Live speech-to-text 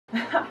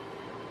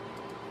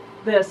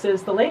This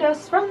is the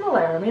latest from the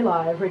Laramie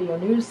Live Radio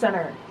News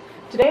Center.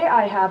 Today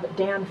I have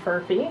Dan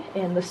Furphy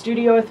in the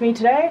studio with me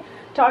today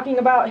talking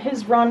about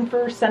his run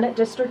for Senate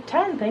District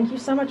 10. Thank you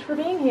so much for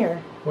being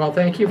here. Well,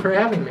 thank you for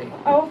having me.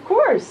 Oh, of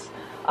course.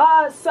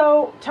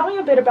 So tell me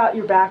a bit about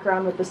your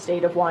background with the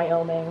state of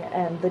Wyoming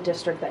and the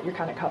district that you're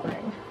kind of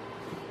covering.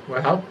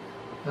 Well,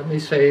 let me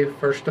say,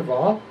 first of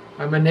all,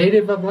 I'm a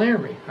native of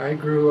Laramie. I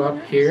grew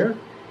up here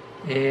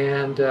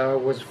and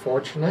was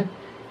fortunate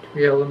to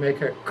be able to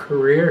make a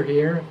career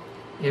here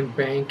in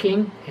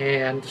banking,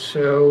 and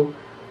so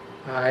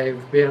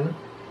I've been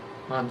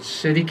on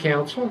city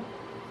council.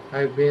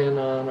 I've been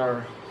on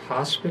our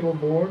hospital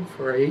board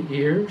for 8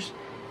 years,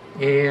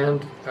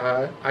 and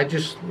I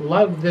just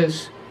love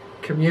this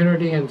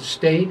community and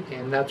state,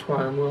 and that's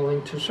why I'm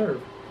willing to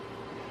serve.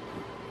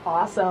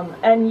 Awesome.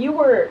 And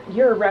you're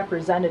a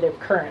representative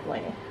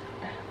currently?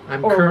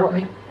 I'm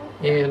currently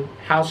in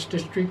House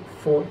District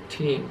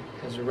 14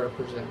 as a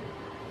representative.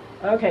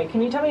 Okay,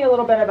 can you tell me a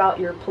little bit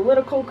about your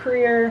political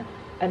career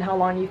and how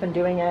long you've been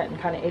doing it and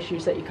kind of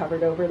issues that you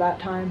covered over that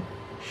time?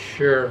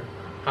 Sure.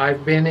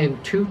 I've been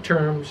in 2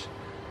 terms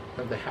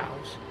of the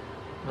House.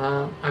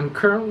 I'm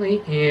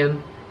currently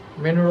in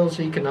Minerals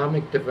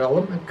Economic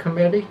Development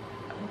Committee.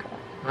 Okay.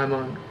 I'm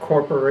on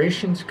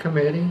Corporations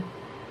Committee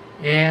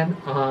and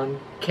on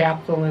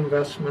Capital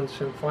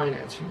Investments and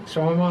Financing.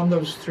 So I'm on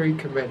those 3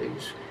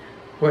 committees,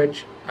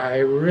 which I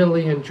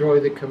really enjoy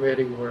the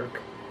committee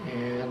work,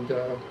 and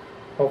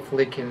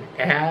hopefully can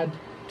add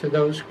to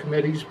those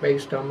committees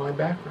based on my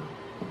background.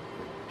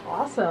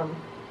 Awesome.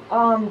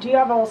 Do you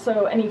have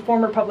also any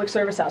former public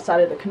service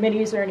outside of the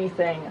committees or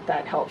anything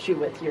that helps you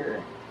with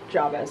your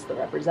job as the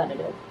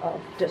representative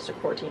of District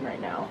 14 right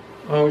now?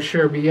 Oh,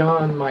 sure.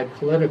 Beyond my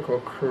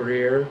political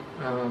career,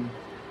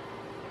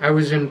 I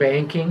was in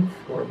banking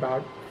for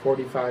about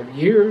 45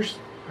 years.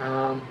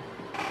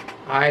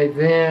 I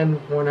then,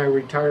 when I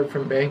retired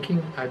from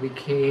banking, I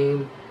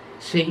became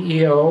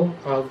CEO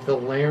of the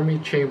Laramie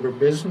Chamber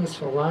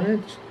Business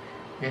Alliance,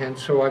 and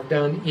so I've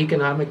done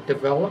economic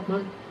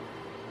development.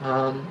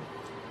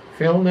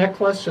 Phil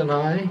Nicholas and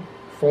I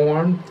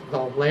formed the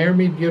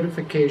Laramie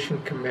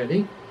Beautification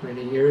Committee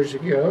many years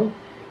ago,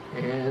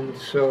 and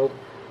so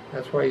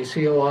that's why you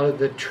see a lot of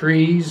the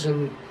trees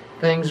and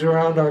things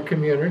around our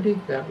community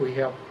that we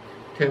help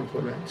to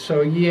implement.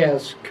 So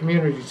yes,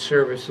 community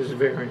service is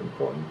very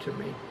important to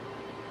me.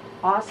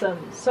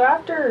 Awesome. So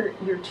after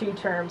your 2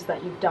 terms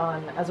that you've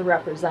done as a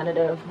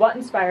representative, what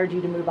inspired you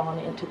to move on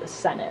into the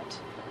Senate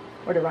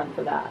or to run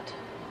for that?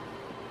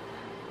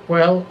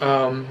 Well,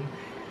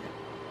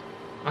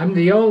 I'm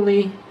the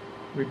only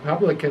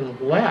Republican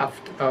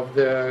left of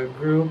the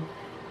group.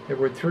 There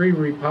were 3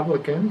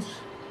 Republicans,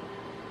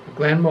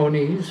 Glenn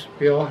Moniz,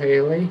 Bill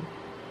Haley.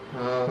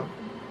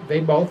 They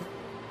both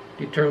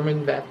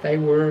determined that they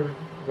were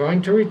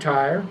going to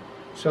retire,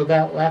 so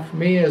that left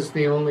me as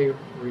the only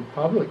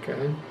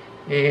Republican,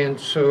 and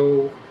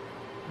so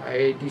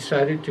I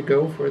decided to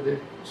go for the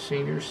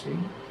senior seat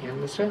in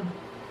the Senate.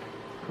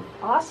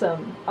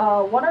 Awesome.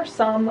 What are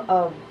some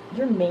of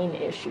your main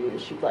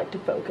issues you'd like to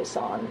focus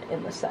on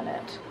in the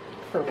Senate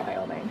for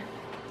Wyoming?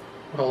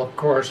 Well, of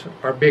course,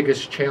 our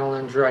biggest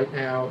challenge right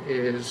now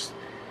is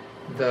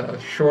the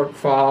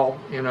shortfall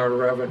in our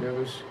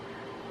revenues,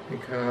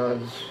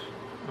 because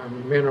our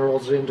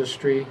minerals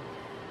industry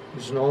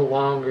is no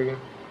longer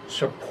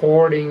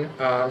supporting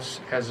us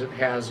as it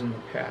has in the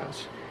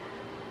past.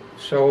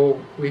 So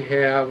we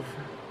have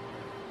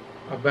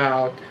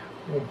about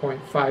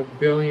 $1.5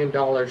 billion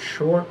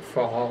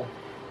shortfall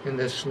in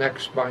this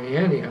next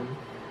biennium.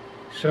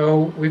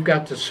 So we've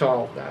got to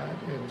solve that.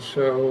 And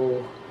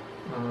so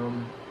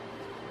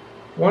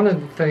one of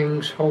the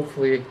things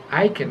hopefully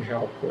I can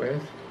help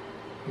with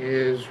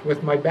is,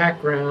 with my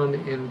background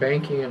in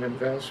banking and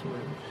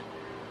investments.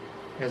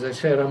 As I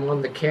said, I'm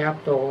on the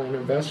Capital and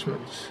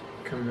Investments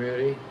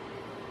Committee,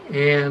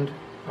 and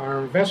our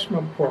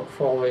investment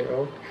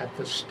portfolio at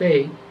the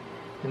state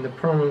in the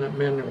Permanent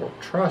Mineral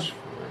Trust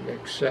Fund,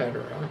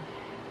 etc.,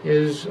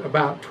 is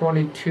about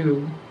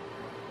 $22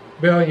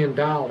 billion.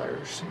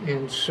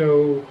 And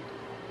so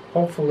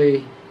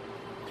hopefully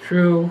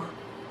through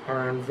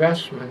our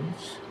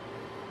investments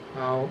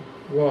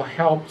will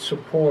help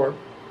support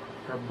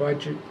our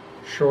budget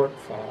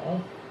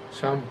shortfall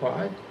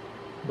somewhat,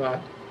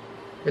 but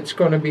it's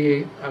going to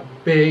be a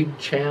big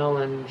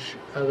challenge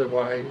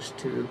otherwise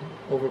to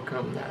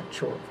overcome that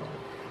shortfall.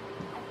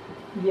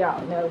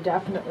 Yeah, no,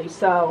 definitely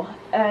so.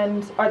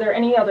 And are there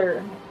any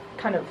other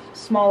kind of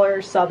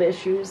smaller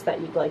sub-issues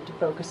that you'd like to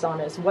focus on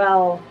as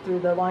well through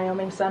the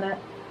Wyoming Senate?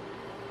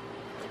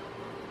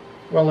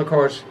 Well, of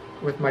course,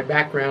 with my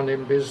background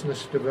in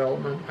business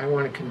development, I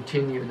want to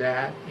continue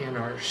that in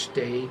our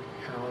state.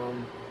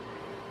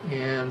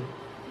 And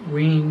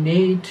we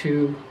need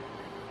to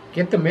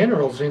get the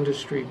minerals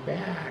industry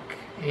back.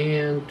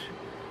 And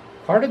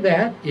part of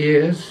that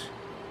is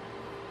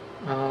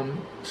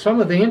some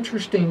of the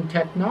interesting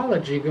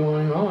technology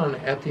going on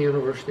at the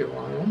University of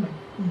Wyoming.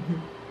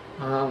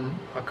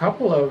 Mm-hmm. A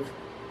couple of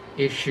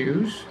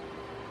issues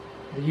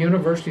the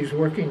university is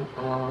working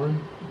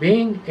on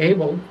being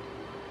able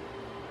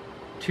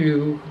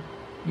to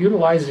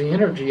utilize the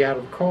energy out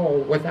of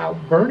coal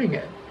without burning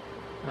it.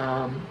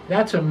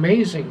 That's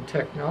amazing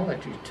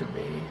technology to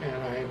me,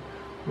 and I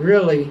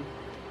really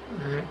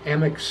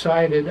am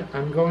excited.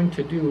 I'm going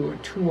to do a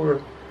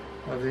tour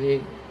of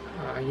the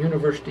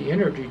University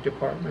Energy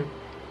Department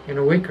in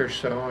a week or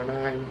so, and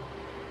I'm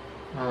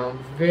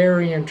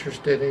very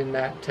interested in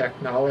that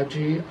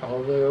technology,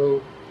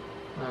 although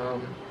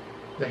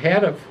the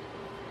head of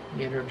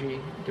the Energy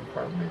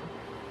Department,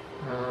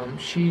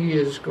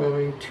 she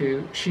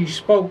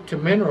spoke to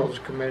Minerals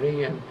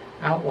Committee and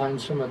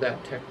outlined some of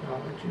that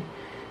technology.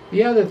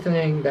 The other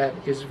thing that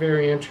is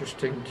very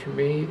interesting to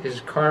me is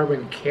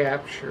carbon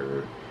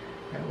capture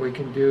that we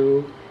can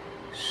do.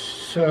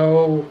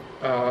 So,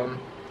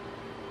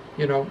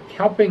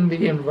 helping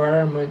the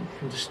environment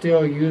and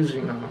still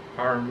using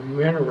our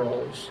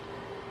minerals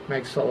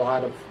makes a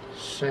lot of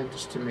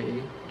sense to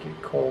me.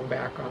 Get coal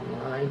back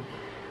online.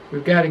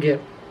 We've got to get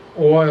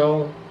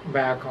oil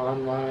back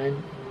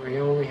online. We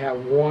only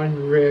have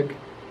one rig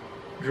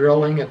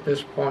drilling at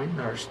this point in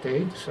our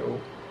state,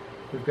 so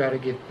we've got to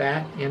get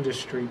that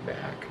industry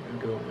back and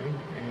going.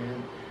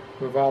 And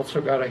we've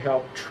also got to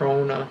help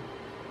Trona.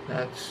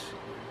 That's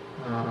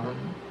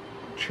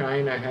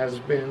China has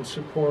been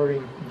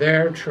supporting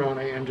their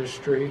Trona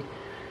industry,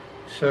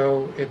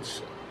 so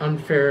it's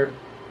unfair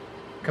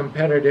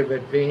competitive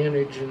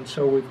advantage, and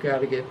so we've got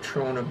to get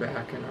Trona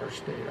back in our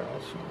state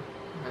also,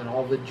 and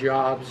all the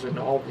jobs in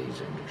all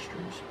these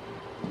industries.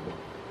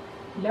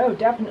 No,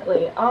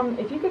 definitely.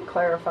 If you could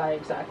clarify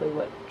exactly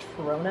what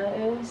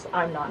Trona is,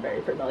 I'm not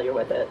very familiar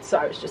with it, so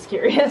I was just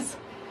curious.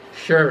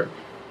 Sure.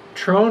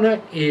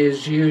 Trona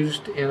is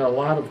used in a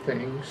lot of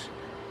things.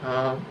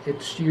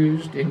 It's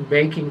used in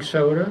baking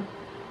soda,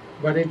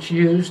 but it's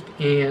used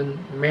in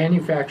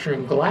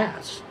manufacturing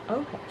glass.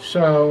 Okay.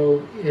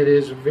 So it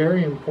is a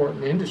very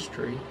important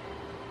industry.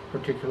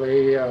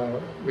 Particularly,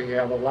 we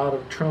have a lot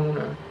of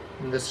Trona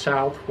in the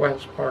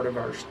southwest part of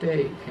our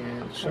state,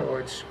 and so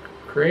it's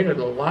created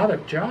a lot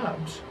of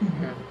jobs,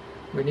 and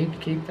we need to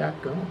keep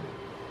that going.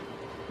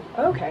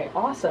 Okay,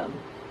 awesome.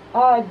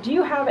 Do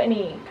you have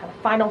any kind of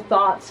final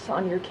thoughts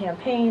on your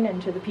campaign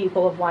and to the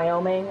people of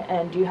Wyoming,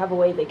 and do you have a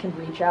way they can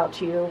reach out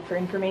to you for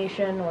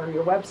information or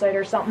your website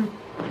or something?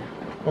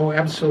 Oh,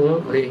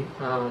 absolutely.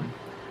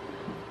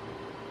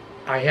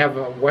 I have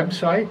a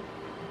website,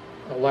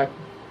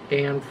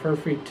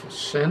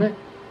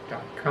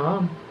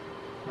 electdanfurphytosenate.com.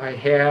 I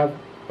have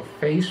a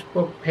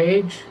Facebook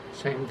page,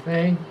 same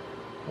thing,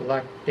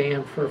 elect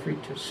Dan Furphy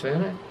to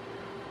Senate.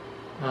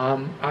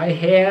 I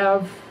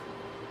have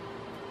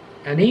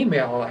an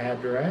email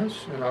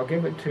address, and I'll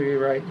give it to you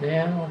right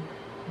now,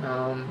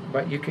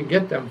 but you can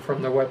get them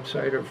from the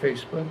website or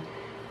Facebook.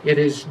 It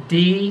is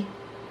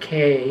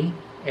DKFURPHY,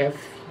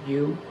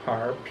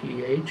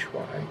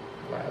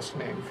 last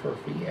name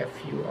Furphy,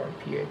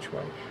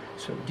 FURPHY.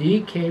 So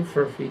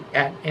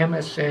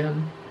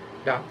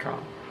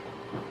dkfurphy@msn.com.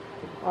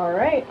 All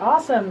right,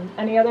 awesome.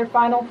 Any other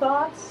final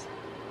thoughts?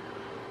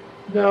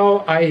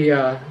 No,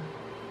 I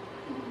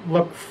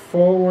look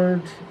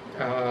forward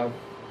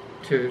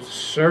to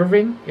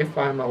serving if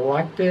I'm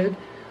elected.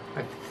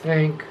 I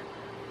think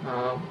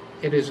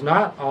it is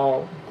not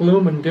all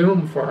gloom and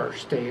doom for our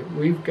state.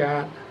 We've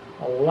got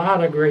a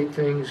lot of great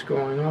things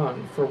going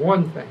on. For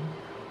one thing,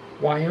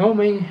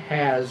 Wyoming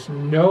has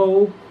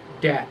no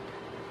debt.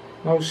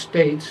 Most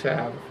states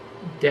have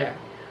debt.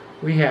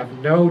 We have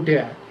no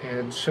debt,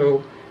 and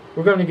so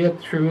we're going to get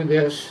through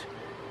this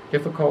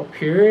difficult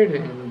period,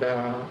 and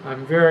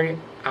I'm very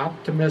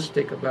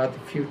optimistic about the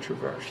future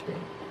of our state.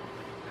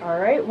 All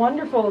right,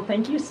 wonderful.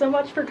 Thank you so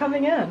much for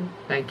coming in.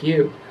 Thank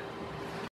you.